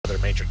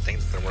major thing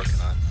that they're working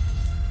on.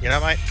 You know,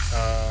 I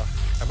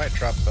might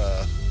drop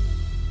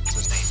what's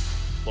his name,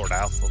 Lord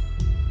Alpha,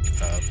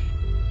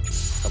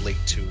 a link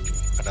to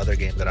another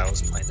game that I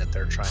was playing that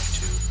they're trying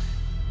to.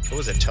 What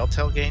was it?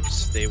 Telltale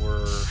Games. They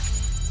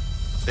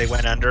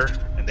went under,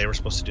 and they were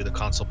supposed to do the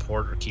console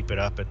port or keep it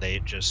up, and they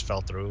just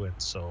fell through. And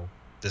so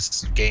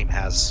this game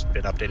has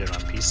been updated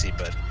on PC,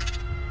 but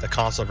the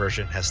console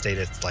version has stayed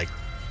at like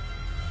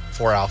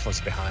 4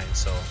 alphas behind.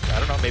 So I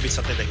don't know, maybe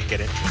something they can get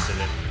interested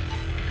in.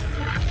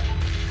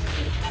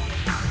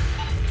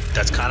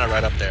 That's kind of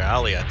right up their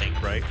alley, I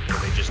think, right? Where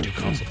they just do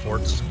console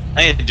ports.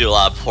 I need to do a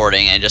lot of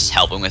porting and just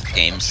helping with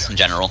games in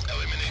general.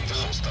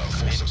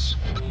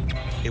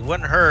 It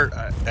wouldn't hurt,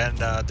 and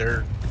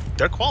they're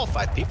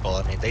qualified people.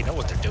 I mean, they know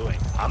what they're doing.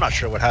 I'm not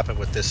sure what happened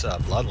with this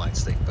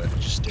Bloodlines thing, but it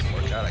just didn't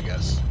work out, I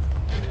guess.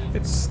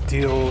 It's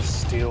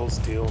deals.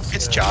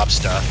 It's job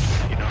stuff,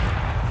 you know.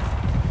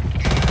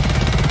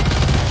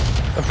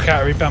 I forgot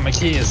to rebound my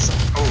keys.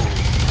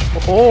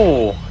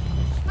 Oh,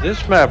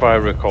 this map I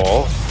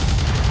recall.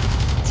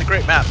 It's a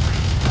great map.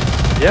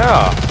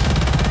 Yeah.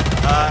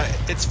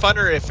 It's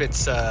funner if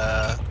it's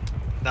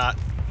not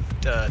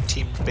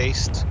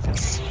team-based.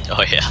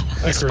 Oh yeah.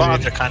 The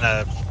spawns are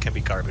can be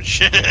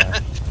garbage. Yeah.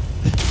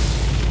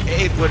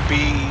 It would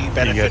be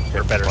benefit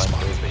for better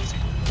spawns, basically.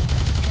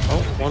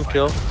 Oh, one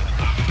kill.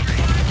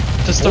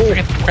 Just don't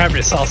forget to grab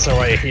your salsa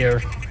right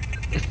here.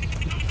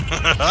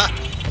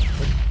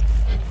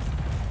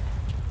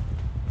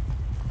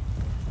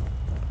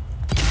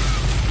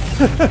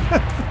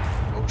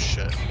 Oh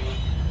shit.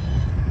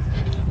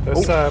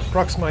 Those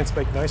prox mines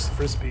make nice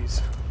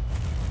frisbees.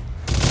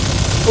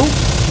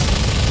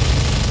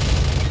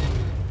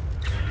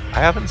 I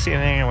haven't seen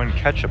anyone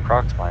catch a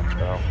prox mine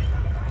though.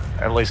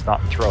 At least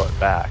not throw it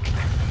back.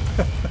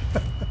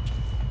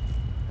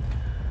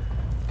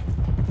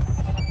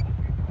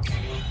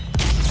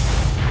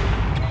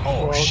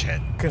 Oh well,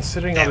 shit.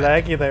 Considering Damn how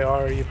laggy they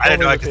are, you I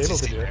didn't know probably I would be could able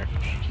see to do it. there.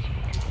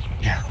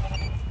 Yeah.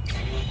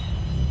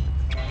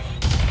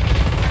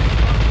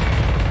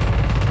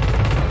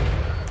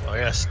 Oh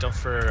yeah, still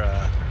for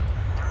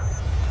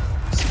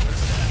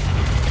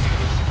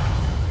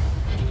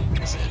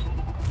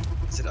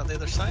Is it on the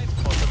other side?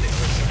 Oh, it's on the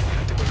other side. I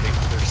have to go to the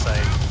other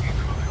side.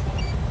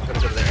 I'm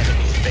gonna go to the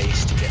enemy's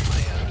base to get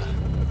my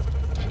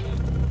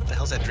what the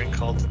hell's that drink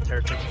called?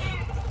 Heretic?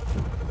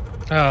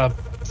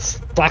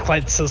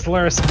 Blacklight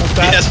Sizzler or something like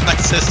that. Yes, my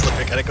Sizzler.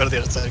 I gotta go to the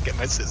other side and get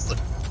my Sizzler.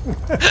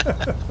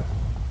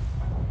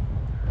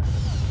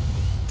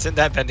 It's in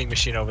that vending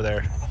machine over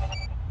there.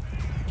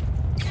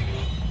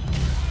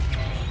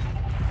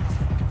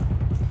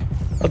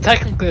 Well,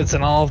 technically it's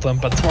in all of them,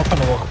 but it's more fun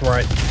to look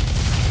right.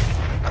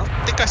 I don't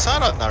think I saw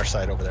it on our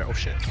side over there. Oh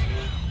shit.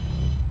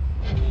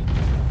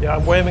 Yeah,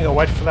 I'm waving a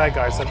white flag,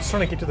 guys. I'm just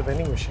trying to get to the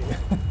vending machine.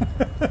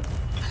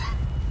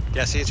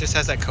 Yeah, see, it just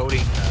has that coding,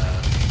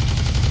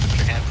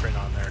 your handprint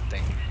on there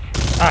thing.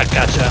 Ah,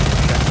 gotcha. Yeah,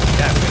 we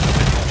got the vending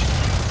machine.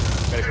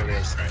 Gotta go to the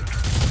other side.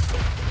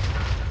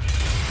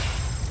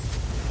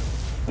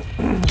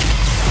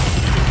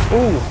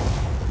 Ooh.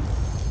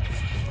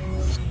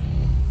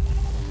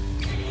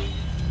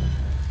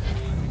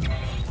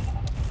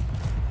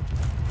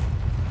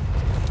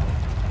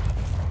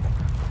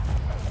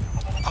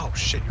 Oh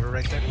shit, you were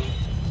right there?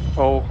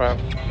 Oh crap.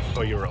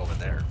 Oh, you were over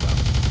there.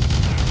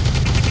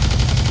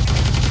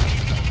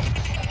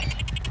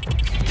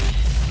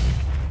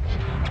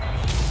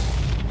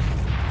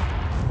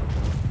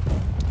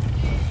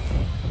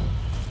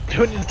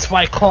 Who needs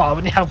White Claw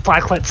when you have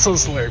Blacklight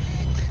Sizzler?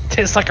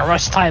 Tastes like a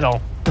Rush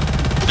title.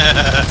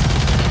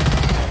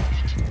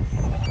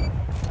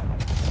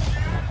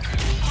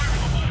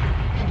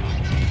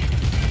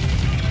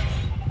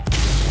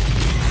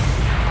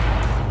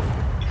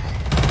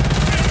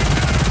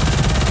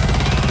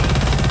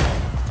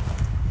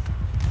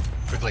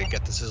 Quickly,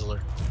 get the Sizzler.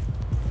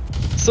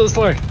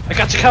 Sizzler, I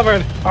got you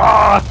covered.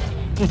 Ah!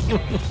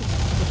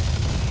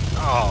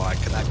 Oh, I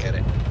could not get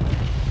it.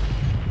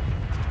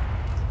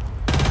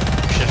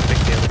 Should have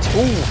picked the other two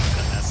on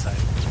that side.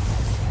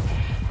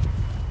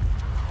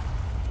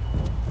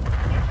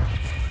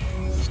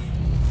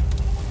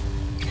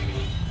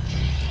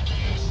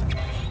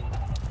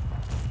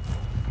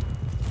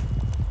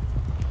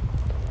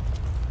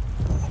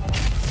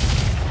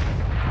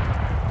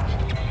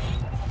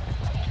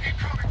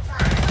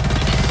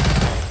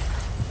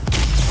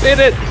 Did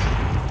it!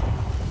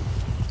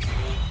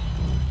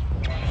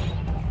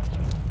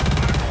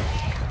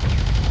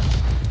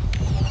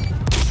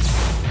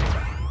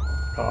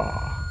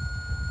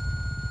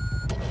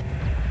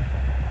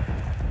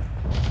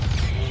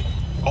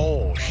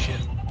 Oh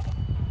shit.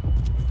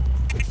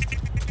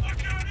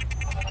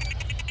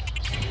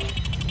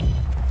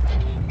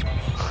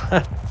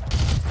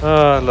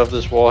 I love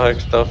this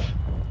wallhack stuff.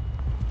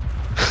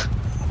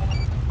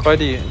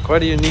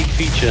 quite a unique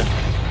feature.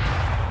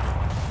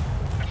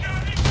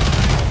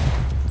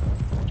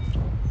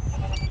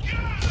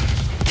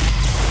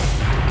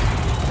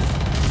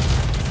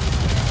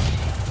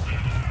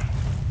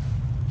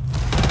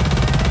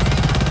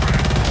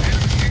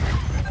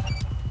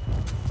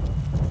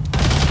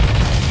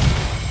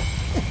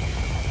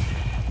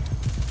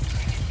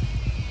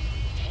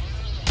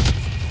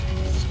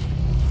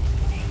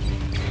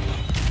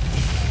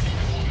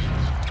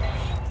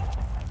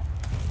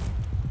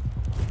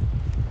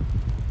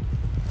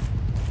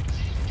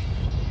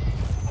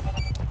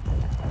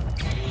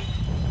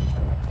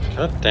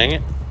 God dang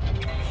it.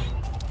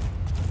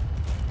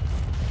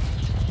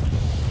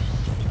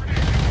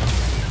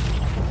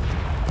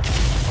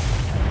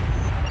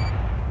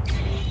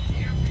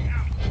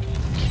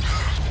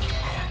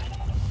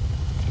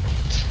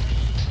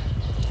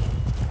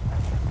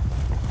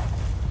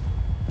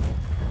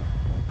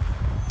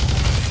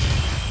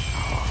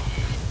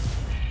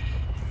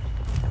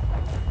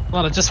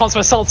 Well, it just wants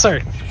my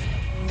seltzer.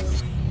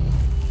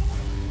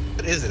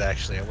 What is it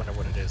actually? I wonder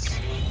what it is.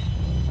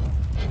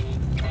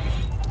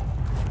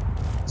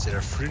 Is it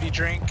a fruity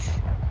drink?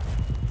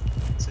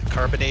 Is it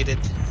carbonated?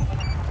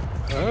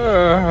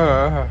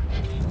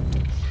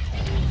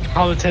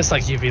 Probably tastes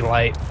like UV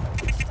light.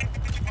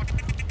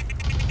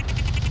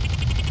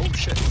 Oh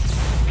shit.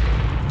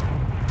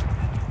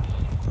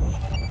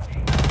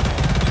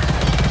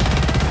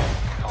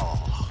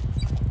 Oh.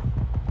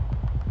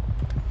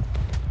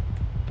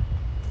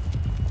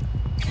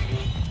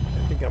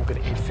 I think I'm gonna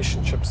eat fish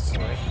and chips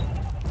tonight.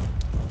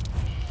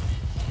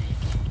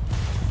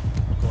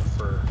 Going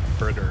for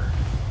burger.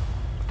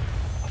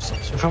 of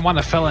some sort. If I want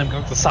to fill, I'm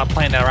going to stop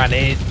playing at around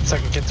 8 so I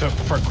can get to it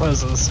before it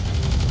closes.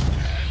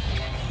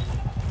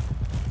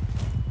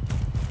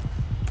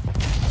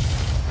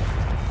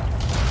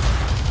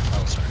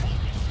 Oh, sorry.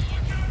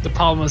 The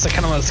problem is I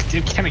kind of was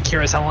kind of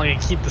curious how long I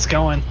can keep this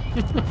going.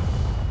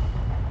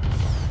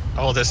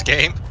 Oh, this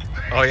game?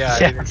 Oh yeah, I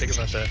didn't even think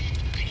about that.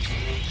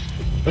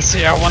 Let's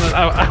see. I want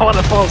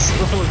to fill a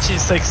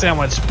cheesesteak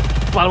sandwich,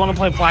 but I want to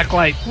play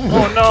Blacklight.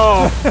 Oh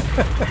no!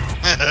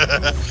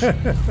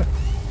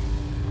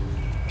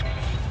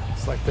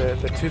 It's like the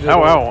two.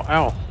 Ow, ow,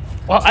 ow.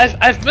 Well,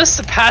 I've missed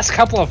the past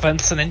couple of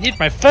events, and I need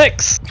my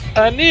fix.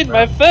 I need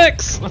my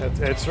fix.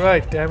 That's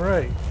right. Damn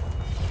right.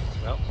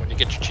 Well, when you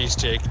get your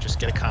cheesesteak, just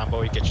get a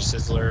combo. You get your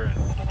sizzler,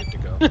 and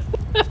you're good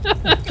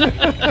to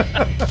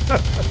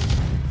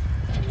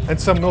go. And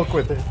some milk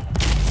with it.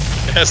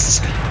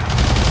 Yes.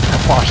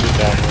 Wash it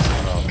down with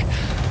some milk.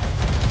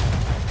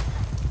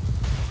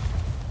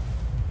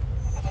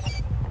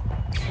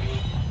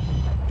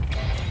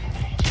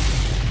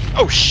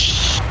 Oh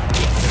shh.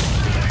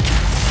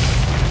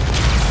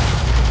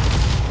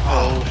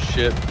 Oh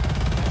shit.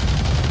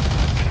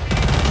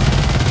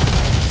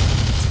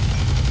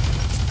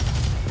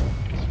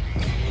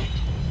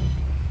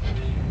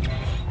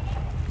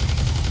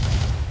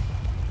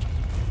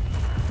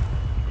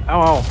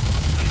 Ow, ow.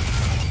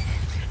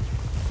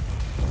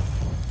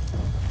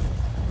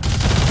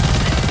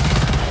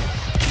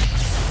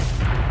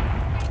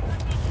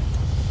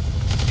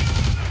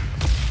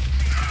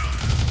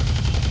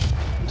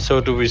 So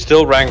do we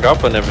still rank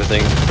up and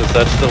everything? Does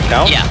that still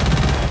count? Yeah.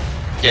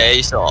 Yeah,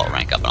 you still all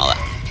rank up and all that.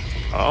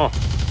 Oh.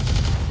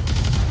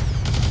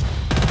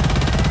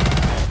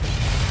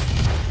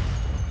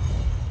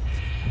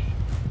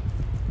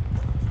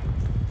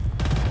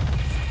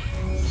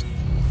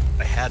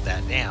 I had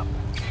that. Damn.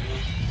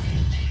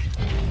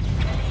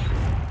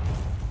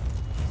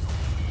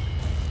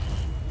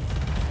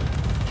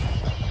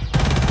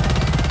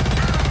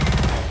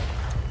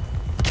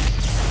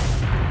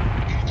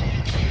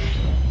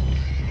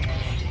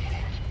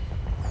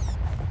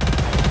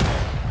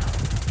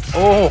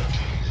 Oh.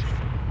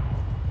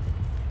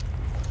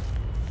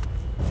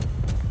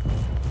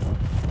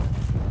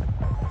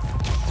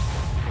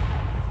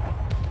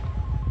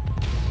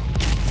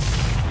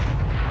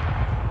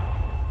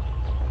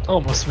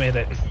 Almost made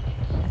it.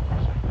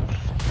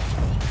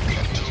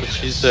 That's what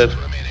she said.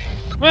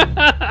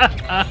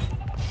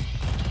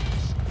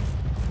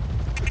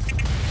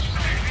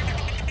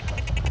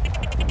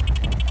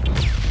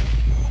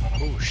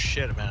 Oh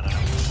shit, man! I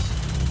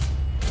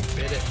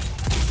bit it.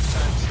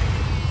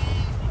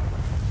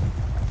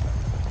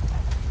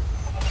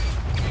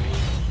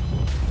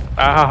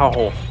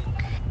 Ow.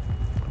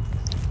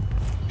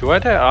 Do I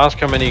dare ask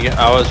how many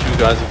hours you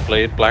guys have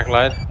played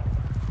Blacklight?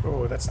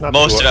 Oh, that's not.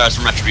 Most of it was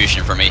from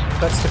Retribution for me.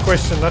 That's the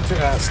question not to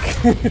ask.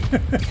 Did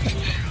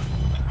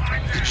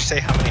you say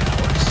how many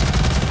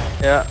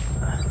hours? Yeah.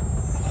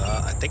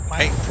 I think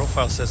my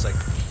profile says like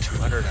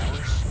 200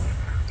 hours.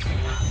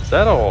 Is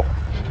that all?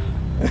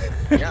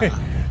 Yeah.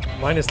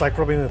 Mine is like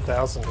probably in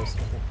 1,000 or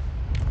something.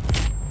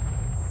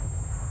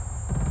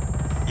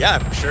 Yeah,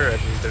 I'm sure. I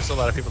mean, there's a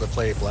lot of people that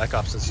play Black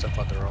Ops and stuff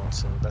on their own,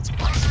 so that's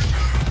possible.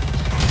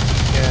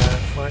 Yeah,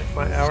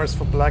 my hours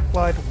for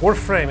Blacklight.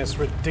 Warframe is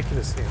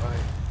ridiculously high.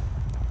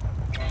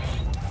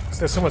 'Cause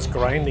there's so much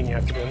grinding you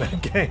have to do in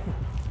that game.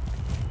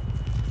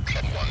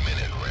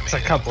 It's a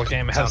couple of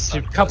games have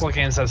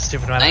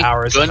stupid amount of Thank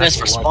hours. and goodness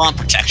that's for a lot.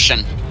 spawn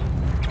protection.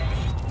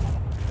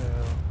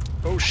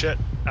 Oh shit.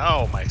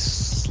 Oh, my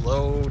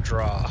slow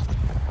draw.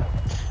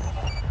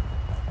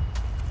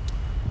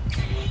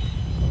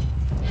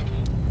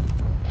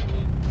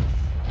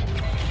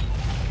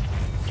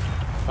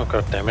 Oh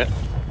god damn it.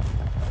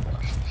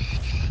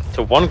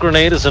 So one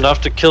grenade is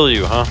enough to kill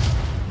you, huh?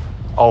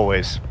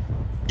 Always.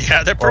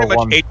 Yeah, they're pretty Or much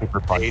one 8 super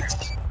punch.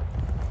 eights.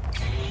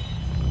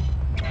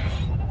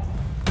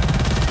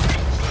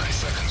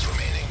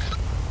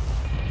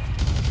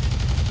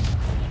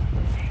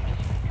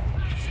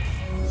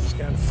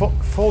 Yeah, and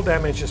full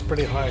damage is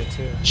pretty high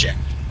too. Shit.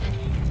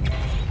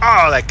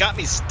 Oh, that got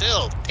me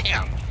still.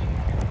 Damn.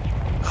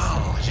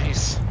 Oh,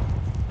 jeez.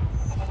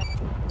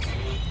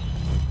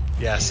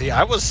 Yeah, see,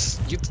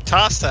 you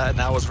tossed that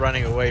and I was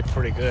running away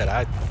pretty good.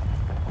 I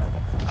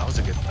was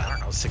a good, I don't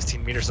know,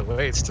 16 meters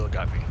away, it still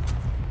got me.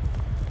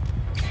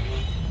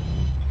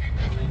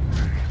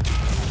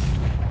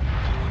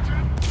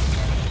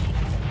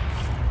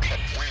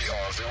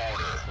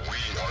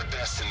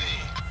 This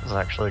is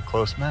actually a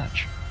close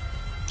match.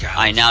 God.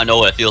 I now know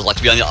what it feels like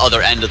to be on the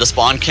other end of the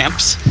spawn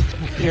camps.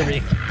 Hear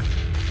me.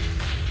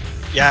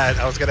 Yeah,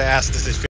 I was gonna ask, does it